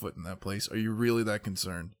stepped foot in that place, are you really that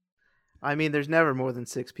concerned? I mean, there's never more than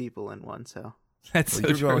 6 people in one, so. That's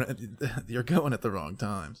Well, so true. you're going at the wrong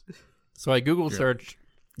times. So I Google Yeah. searched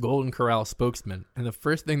Golden Corral spokesman, and the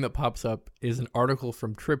first thing that pops up is an article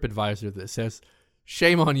from TripAdvisor that says,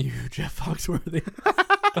 "Shame on you, Jeff Foxworthy."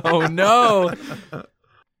 Oh no!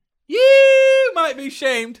 You might be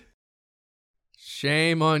shamed.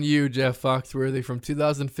 Shame on you, Jeff Foxworthy, from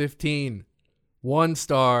 2015. 1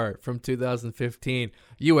 star from 2015.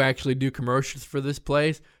 You actually do commercials for this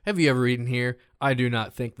place? Have you ever eaten here? I do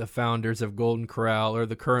not think the founders of Golden Corral or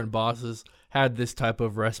the current bosses had this type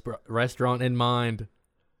of restaurant in mind.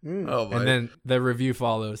 Oh my! And then the review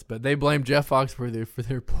follows, but they blame Jeff Foxworthy for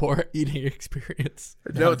their poor eating experience.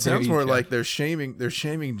 No, How it sounds dare more you, like they're shaming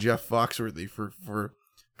Jeff Foxworthy for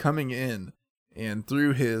coming in and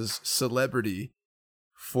through his celebrity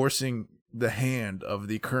forcing the hand of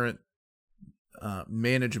the current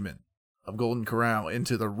management of Golden Corral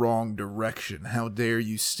into the wrong direction. How dare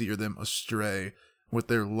you steer them astray with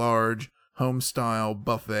their large home style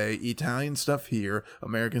buffet, Italian stuff here,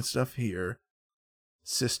 American stuff here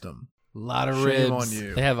system. A lot of Shame ribs. on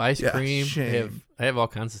you. They have ice Yeah, cream. shame. They have all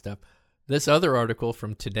kinds of stuff. This other article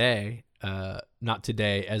from today, not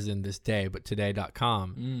today as in this day, but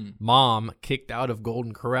today.com. Mom kicked out of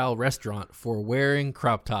Golden Corral restaurant for wearing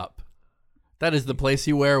crop top. That is the place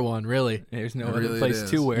you wear one, really. There's no It other really place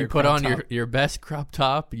is. to wear. You put crop on top. your best crop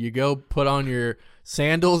top. You go put on your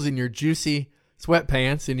sandals and your juicy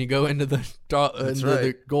sweatpants, and you go into the That's the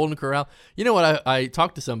right. Golden Corral. You know what? I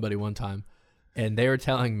talked to somebody one time, and they were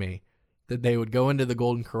telling me that they would go into the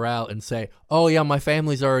Golden Corral and say, "Oh yeah, my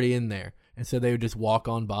family's already in there," and so they would just walk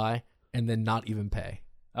on by and then not even pay.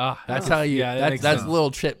 That's how you. Yeah, that makes that's sense. a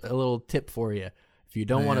little tip for you. If you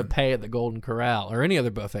don't want to Man. pay at the Golden Corral or any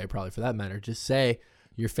other buffet, probably for that matter, just say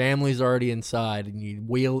your family's already inside, and you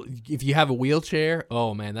wheel. If you have a wheelchair,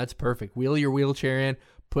 oh man, that's perfect. Wheel your wheelchair in,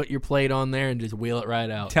 put your plate on there, and just wheel it right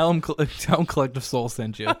out. Tell them Collective Soul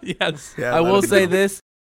sent you. Yes. Yeah, I let will 'em say know. this.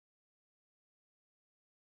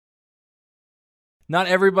 Not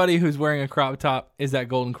everybody who's wearing a crop top is at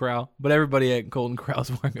Golden Corral, but everybody at Golden Corral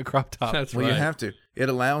is wearing a crop top. That's Well, right. you have to. It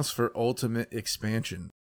allows for ultimate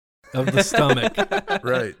expansion. Of the stomach.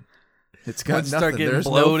 Right. It's got Once you start nothing. getting There's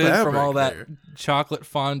no bloated from fabric all that there. chocolate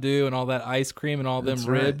fondue and all that ice cream and all them That's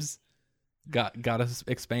right. ribs, got to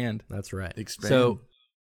expand. That's right. Expand. So,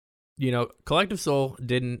 Collective Soul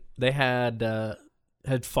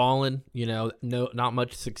had fallen, not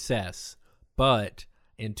much success, but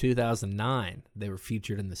in 2009 they were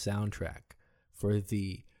featured in the soundtrack for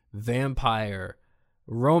the vampire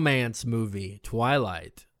romance movie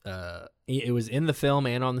Twilight. It was in the film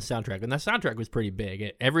and on the soundtrack, and that soundtrack was pretty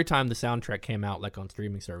big. Every time the soundtrack came out, like on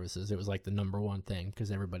streaming services, it was like the number one thing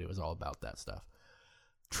because everybody was all about that stuff.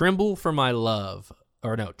 Tremble for My Beloved.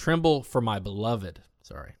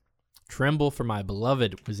 Sorry. Tremble for My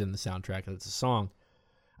Beloved was in the soundtrack. It's a song.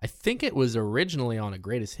 I think it was originally on a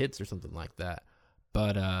Greatest Hits or something like that.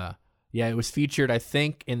 But, it was featured, I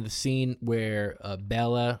think, in the scene where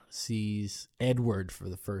Bella sees Edward for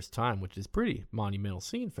the first time, which is pretty monumental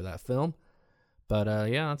scene for that film. But,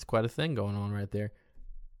 that's quite a thing going on right there.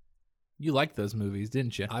 You liked those movies,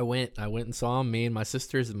 didn't you? I went and saw them, me and my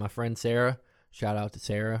sisters and my friend Sarah. Shout out to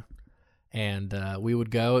Sarah. And we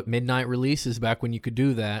would go at midnight releases back when you could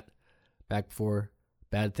do that, back before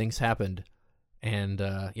bad things happened. And,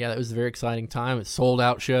 that was a very exciting time. It sold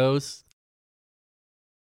out shows.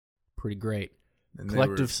 Pretty great. And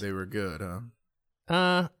Collective. they were good,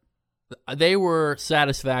 huh? They were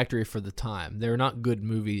satisfactory for the time. They're not good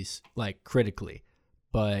movies, like, critically.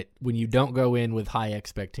 But when you don't go in with high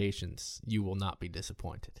expectations, you will not be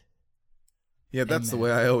disappointed. Yeah, that's the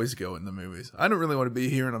way I always go in the movies. I don't really want to be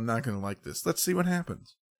here, and I'm not going to like this. Let's see what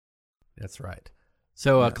happens. That's right.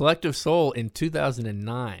 So, Collective Soul in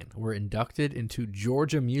 2009 were inducted into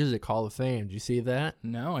Georgia Music Hall of Fame. Did you see that?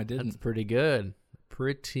 No, I didn't. That's pretty good.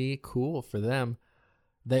 Pretty cool for them.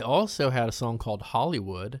 They also had a song called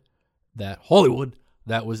Hollywood that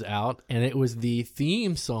was out, and it was the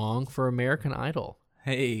theme song for American Idol.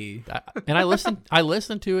 Hey. And I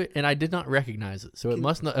listened to it, and I did not recognize it. So it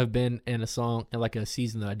must not have been in a song, like a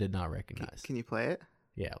season that I did not recognize. Can you play it?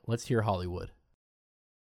 Yeah, let's hear Hollywood.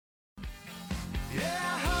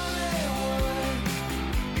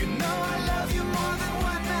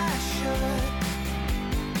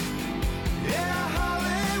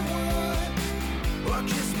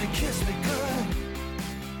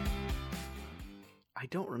 I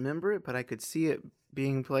don't remember it, but I could see it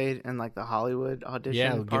being played in like the Hollywood audition. Yeah,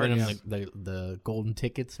 giving parties. them the golden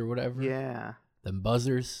tickets or whatever. Yeah, them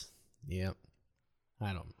buzzers. Yep.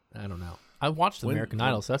 I don't know. I watched American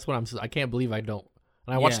Idol, so that's what I can't believe I don't.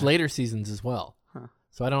 And I watched later seasons as well. Huh.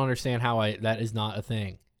 So I don't understand how that is not a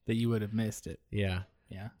thing. That you would have missed it. Yeah.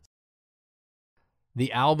 Yeah.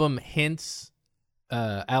 The album hints,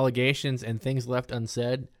 allegations, and things left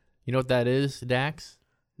unsaid. You know what that is, Dax?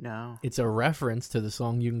 No. It's a reference to the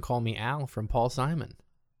song You Can Call Me Al from Paul Simon.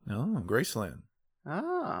 Oh, Graceland.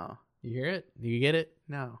 Oh. You hear it? Do you get it?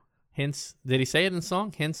 No. Hints. Did he say it in the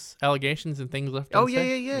song? Hints, allegations, and things left unsaid? Oh,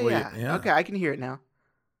 yeah. Well, yeah. Okay, I can hear it now.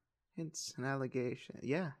 Hints and allegation.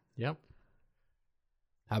 Yeah. Yep.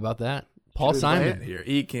 How about that? Paul Should we play Simon. it?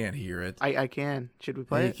 He can't hear it. I can. Should we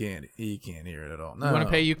play it? He can't hear it at all. No. You want to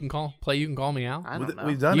play You Can Call Me Al? I don't know.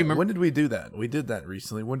 We've done You it. remember- When did we do that? We did that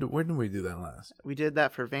recently. When did we do that last? We did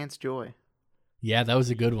that for Vance Joy. Yeah, that was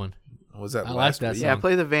a good one. Was that I like last that week? song. Yeah,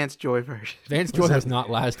 play the Vance Joy version. Vance Joy was not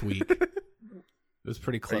last week. It was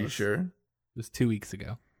pretty close. Are you sure? It was 2 weeks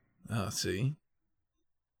ago. Oh, see.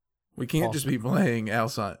 We can't Paul just be playing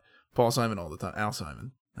Paul Simon all the time. Al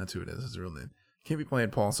Simon. That's who it is. His real name. Can't be playing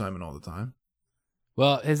Paul Simon all the time.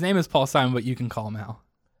 Well, his name is Paul Simon, but you can call him Al.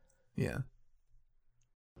 Yeah.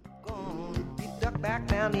 Duck back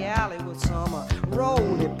down the alley with some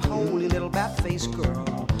roly-poly little bat-faced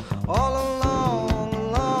girl. All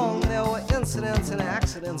along, there were incidents and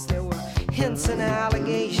accidents. There were hints and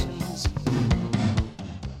allegations.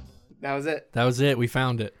 That was it. That was it. We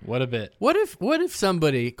found it. What a bit. What if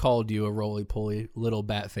somebody called you a roly-poly little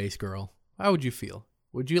bat-faced girl? How would you feel?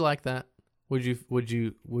 Would you like that? Would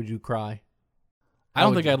you cry? I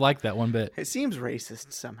don't think I'd like that one bit. It seems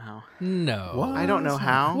racist somehow. No. What? I don't know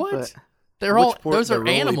how. What? But Those are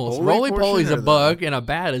animals. Roly-poly's a bug and a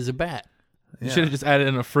bat is a bat. You should have just added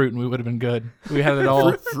in a fruit and we would have been good. We had it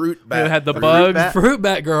all. Fruit We bat. had the Fruit bugs. bat? Fruit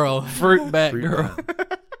bat girl. Fruit bat Fruit girl.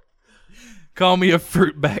 bat. Call me a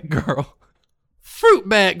fruit bat girl. Fruit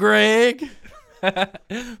bat Greg.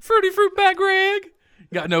 Fruity fruit bat Greg.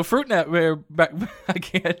 Got no fruit in that back. I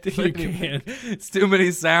can't do You it. can't. It's too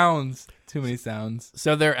many sounds. Too many sounds.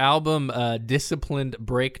 So their album Disciplined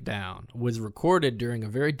Breakdown was recorded during a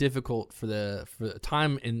very difficult for the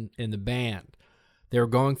time in the band. They were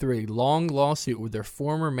going through a long lawsuit with their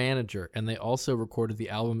former manager, and they also recorded the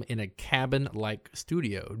album in a cabin-like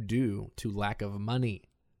studio due to lack of money.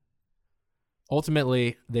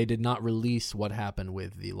 Ultimately, they did not release what happened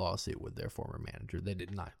with the lawsuit with their former manager. They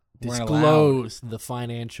did not Weren't disclose the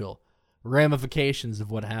financial ramifications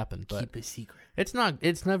of what happened. But Keep a secret.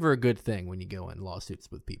 it's never a good thing when you go in lawsuits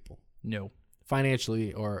with people. No.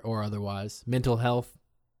 Financially or otherwise. Mental health,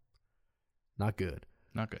 not good.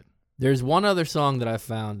 Not good. There's one other song that I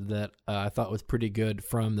found that I thought was pretty good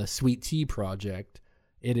from the Sweet Tea Project.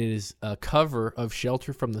 It is a cover of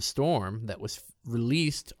Shelter from the Storm that was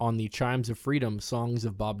released on the Chimes of Freedom Songs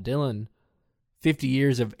of Bob Dylan 50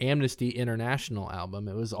 Years of Amnesty International album.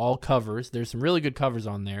 It was all covers. There's some really good covers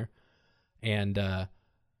on there. And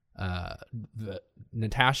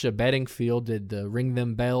Natasha Bedingfield did the Ring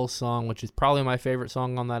Them Bells song, which is probably my favorite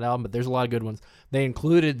song on that album, but there's a lot of good ones. They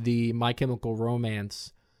included the My Chemical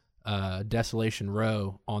Romance Desolation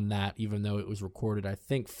Row on that, even though it was recorded, I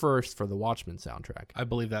think, first for the Watchmen soundtrack. I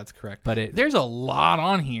believe that's correct. But there's a lot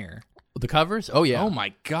on here. The covers? Oh, yeah. Oh,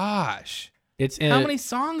 my gosh. It's How many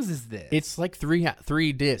songs is this? It's like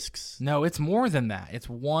three discs. No, it's more than that. It's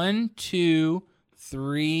 1, 2,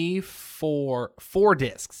 3, 4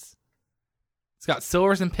 discs. It's got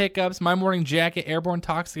Silvers and Pickups, My Morning Jacket, Airborne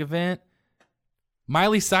Toxic Event,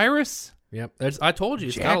 Miley Cyrus. Yep. I told you,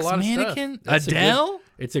 it's Jack's got a lot of Mannequin, stuff. Adele.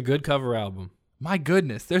 It's a good cover album. My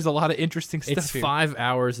goodness, there's a lot of interesting stuff It's here. 5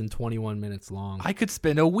 hours and 21 minutes long. I could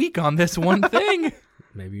spend a week on this one thing.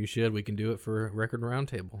 Maybe you should. We can do it for Record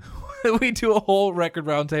Roundtable. We do a whole Record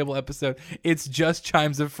Roundtable episode. It's just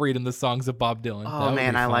Chimes of Freedom, the songs of Bob Dylan. Oh,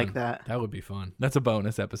 man, I like that. That would be fun. That's a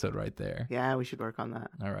bonus episode right there. Yeah, we should work on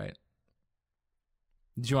that. All right.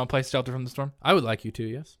 Did you want to play Shelter from the Storm? I would like you to,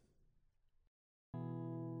 yes.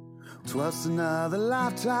 'Twas another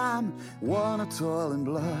lifetime, one of toil and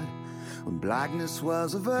blood, when blackness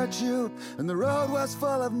was a virtue and the road was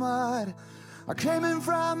full of mud. I came in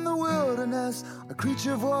from the wilderness, a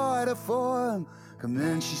creature void of form. Come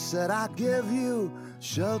in, she said, I'll give you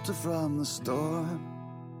shelter from the storm.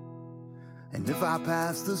 And if I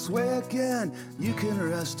pass this way again, you can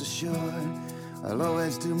rest assured I'll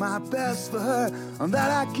always do my best for her, on that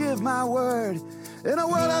I give my word. In a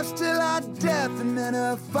world of still out death and men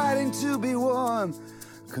are fighting to be warm.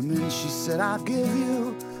 Come in, she said, I'll give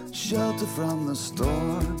you shelter from the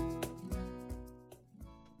storm.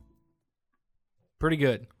 Pretty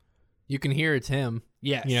good. You can hear it's him.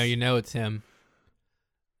 Yes. You know it's him.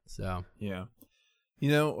 So. Yeah.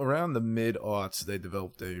 Around the mid-aughts, they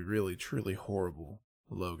developed a really, truly horrible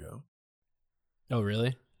logo. Oh,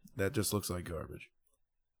 really? That just looks like garbage.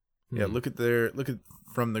 Yeah, look at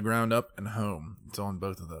From the Ground Up and Home. It's on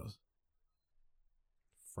both of those.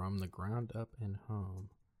 From the Ground Up and Home.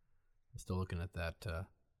 I'm still looking at that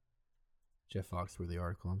Jeff Foxworthy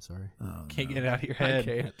article. I'm sorry. Oh, Can't get it out of your head.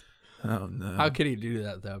 I can't. Oh, no. How could he do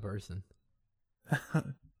that to that person?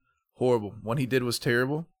 Horrible. What he did was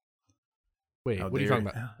terrible. Wait, what are you talking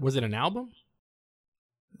about? Was it an album?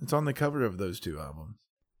 It's on the cover of those two albums.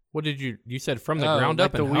 What did you said From the Ground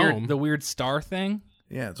Up and Home? The weird star thing?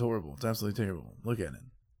 Yeah, it's horrible. It's absolutely terrible. Look at it.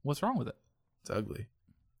 What's wrong with it? It's ugly.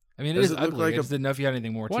 I mean, it is ugly. I just didn't know if you had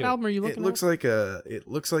anything more to it. What album are you looking at? It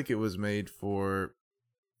looks like it was made for,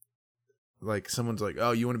 like, someone's like,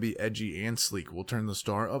 oh, you want to be edgy and sleek? We'll turn the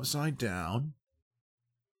star upside down.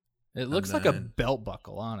 It looks like a belt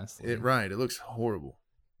buckle, honestly. It looks horrible.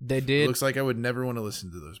 They did. It looks like I would never want to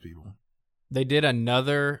listen to those people. They did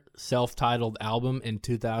another self-titled album in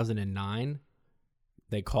 2009.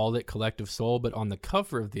 They called it Collective Soul, but on the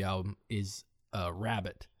cover of the album is a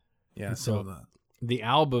rabbit. Yeah, so the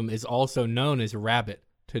album is also known as Rabbit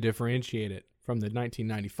to differentiate it from the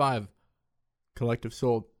 1995 Collective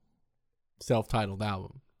Soul self-titled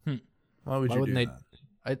album. Why would you do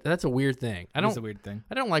that? That's a weird thing. It's a weird thing.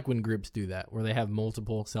 I don't like when groups do that, where they have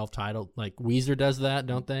multiple self-titled. Like Weezer does that,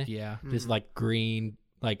 don't they? Yeah. Just like green,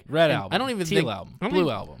 like red album. I don't even teal think album, blue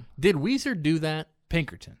album. Did Weezer do that?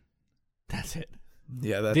 Pinkerton. That's it.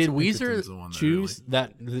 Yeah, that's did Pinkerton's Weezer choose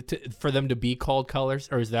for them to be called colors,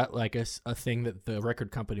 or is that like a thing that the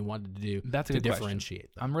record company wanted to do? That's a to good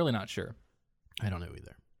differentiate them? I'm really not sure. I don't know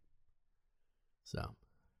either. So,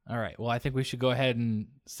 all right. Well, I think we should go ahead and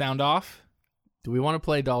sound off. Do we want to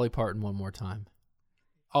play Dolly Parton one more time?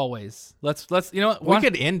 Always. Let's. You know what? We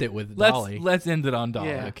could end it with Dolly. Let's end it on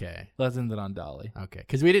Dolly. Yeah. Okay. Let's end it on Dolly. Okay.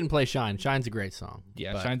 Because we didn't play Shine. Shine's a great song.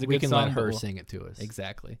 Yeah, Shine's a good song. We can let her sing it to us.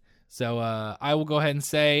 Exactly. So I will go ahead and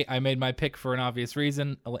say I made my pick for an obvious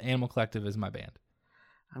reason. Animal Collective is my band.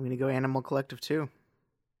 I'm going to go Animal Collective too.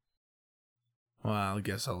 Well, I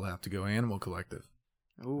guess I'll have to go Animal Collective.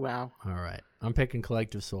 Oh, wow. All right. I'm picking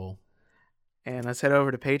Collective Soul. And let's head over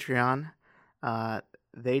to Patreon.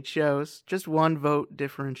 They chose just one vote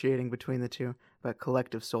differentiating between the two, but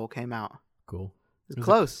Collective Soul came out. Cool. It's It was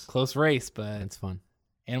close. a close race, but It's fun.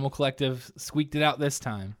 Animal Collective squeaked it out this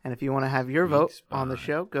time. And if you want to have your vote Weeks on the by.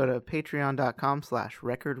 show, go to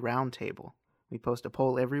patreon.com/record roundtable. We post a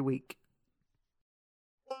poll every week.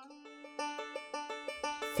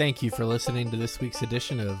 Thank you for listening to this week's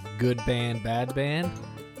edition of Good Band, Bad Band.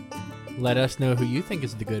 Let us know who you think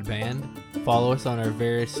is the good band. Follow us on our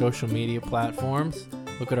various social media platforms.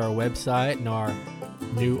 Look at our website and our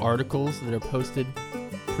new articles that are posted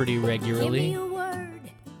pretty regularly.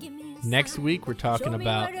 Next week, we're talking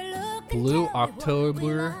about Blue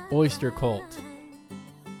October Oyster Cult.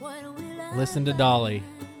 Listen to Dolly.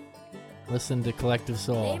 Listen to Collective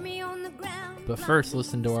Soul. But first,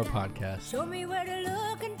 listen to our podcast.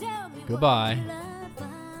 Goodbye.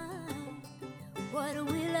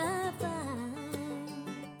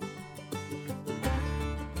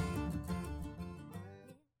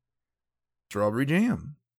 Strawberry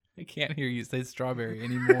jam. I can't hear you say strawberry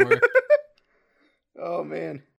anymore. Oh, man.